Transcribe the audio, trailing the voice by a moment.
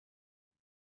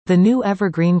The new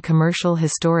Evergreen Commercial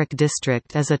Historic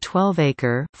District is a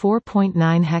 12-acre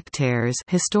 (4.9 hectares)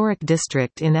 historic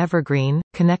district in Evergreen,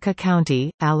 Conecuh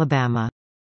County, Alabama.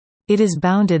 It is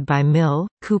bounded by Mill,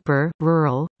 Cooper,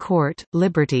 Rural, Court,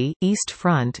 Liberty, East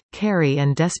Front, Cary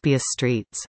and Despius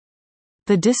streets.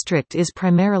 The district is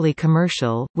primarily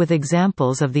commercial, with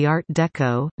examples of the Art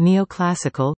Deco,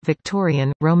 Neoclassical,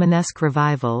 Victorian, Romanesque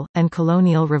Revival, and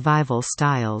Colonial Revival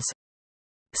styles.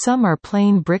 Some are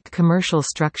plain brick commercial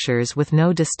structures with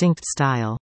no distinct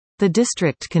style. The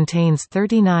district contains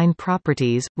 39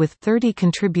 properties, with 30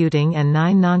 contributing and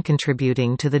 9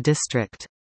 non-contributing to the district.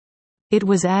 It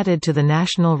was added to the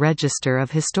National Register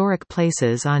of Historic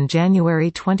Places on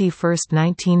January 21,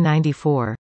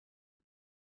 1994.